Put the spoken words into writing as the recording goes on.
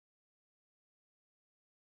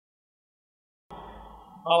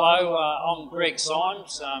Hello, I'm Greg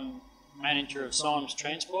Symes, manager of Symes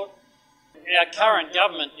Transport. Our current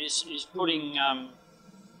government is putting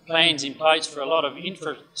plans in place for a lot of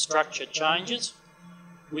infrastructure changes,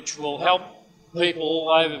 which will help people all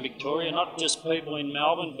over Victoria, not just people in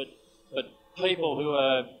Melbourne, but people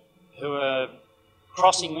who are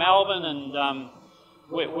crossing Melbourne, and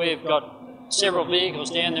we've got several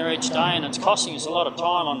vehicles down there each day, and it's costing us a lot of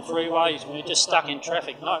time on freeways. We're just stuck in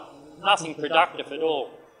traffic, nothing productive at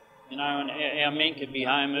all. You know, and our men could be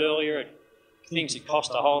home earlier. Things that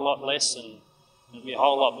cost a whole lot less, and it'll be a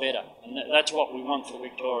whole lot better. And that's what we want for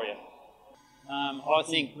Victoria. I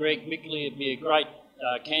think Greg Bickley would be a great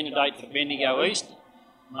candidate for Bendigo East,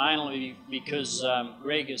 mainly because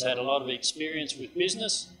Greg has had a lot of experience with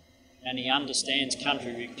business and he understands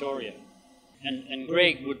country Victoria. And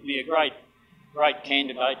Greg would be a great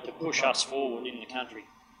candidate to push us forward in the country.